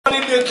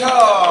need a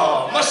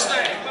car.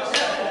 Mustang.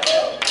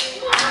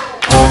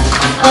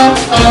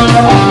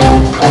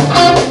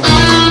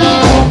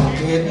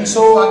 Hidden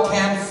so I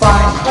can't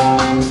find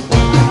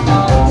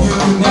you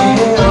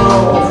near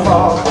or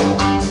far.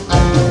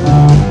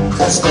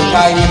 'Cause the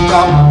guy you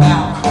got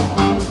now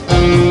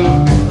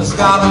has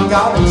got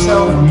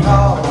himself a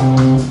car.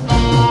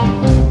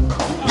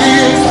 He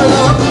used to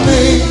love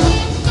me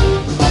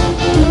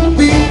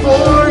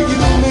before you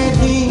met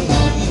him.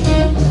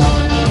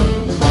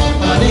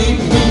 I need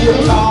me a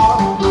car,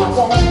 I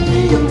want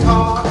me a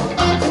car.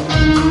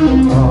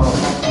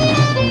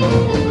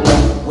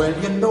 Well,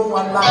 you know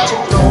I like to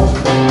go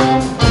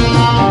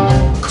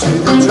to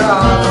the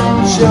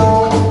driving show,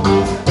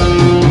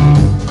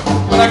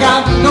 but I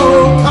got no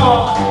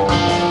car,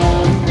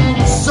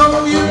 so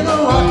you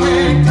know I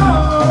can't go.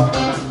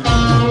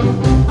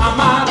 I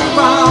might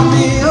find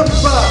me a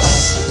bus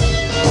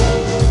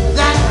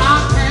that I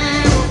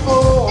can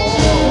afford,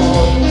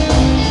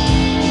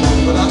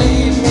 but I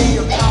need me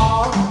a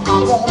car, I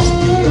want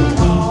me a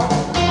car.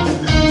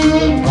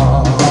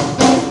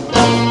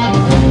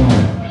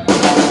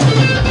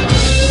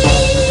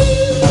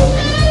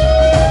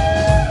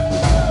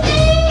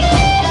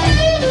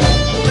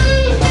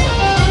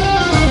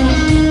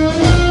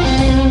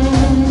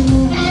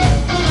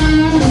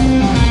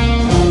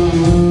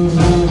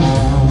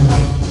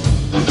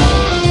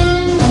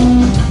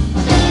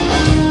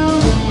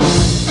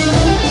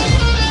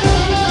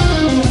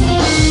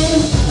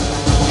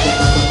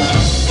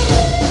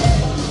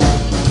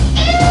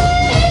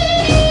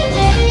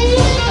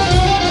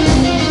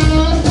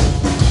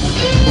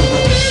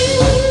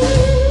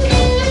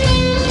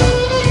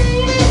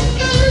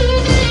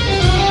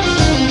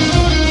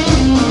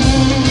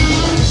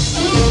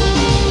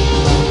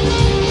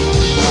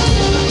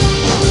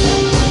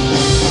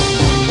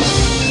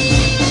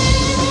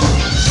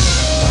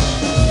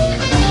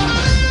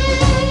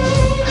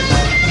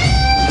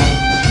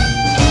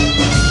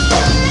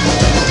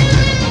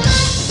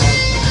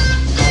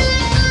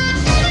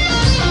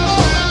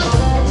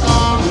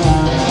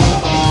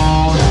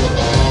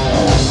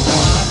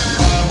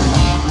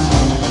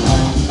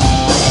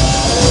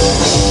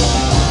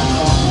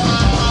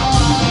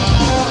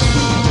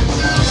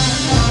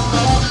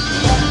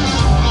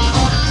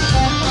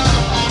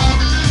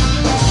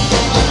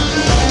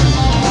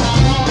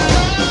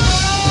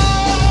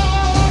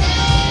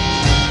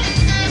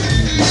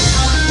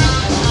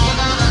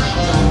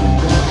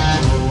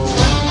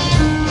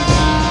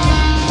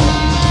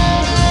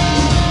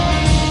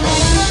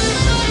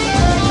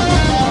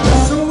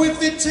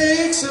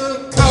 Takes a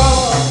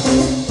car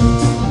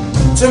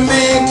to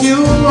make you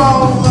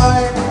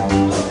alright.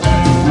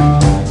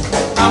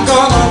 I'm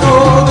gonna go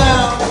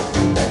down,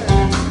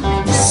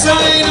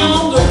 sign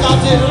on the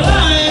dotted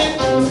line,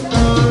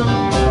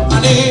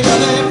 and even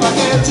if I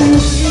get to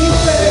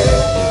keep it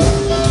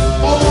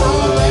for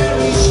a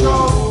very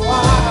short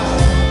while,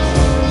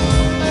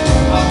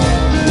 I'll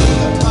get me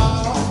a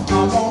car,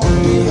 I want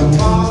me a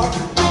car.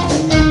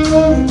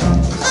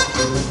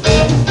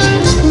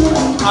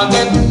 I'll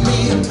get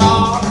me a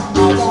car.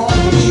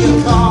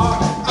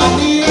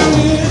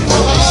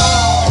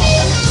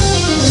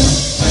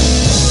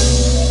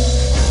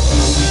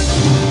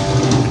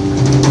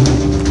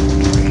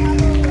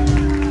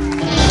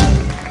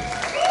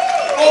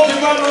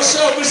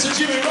 Myself, Mr.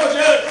 Jimmy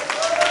Rogers.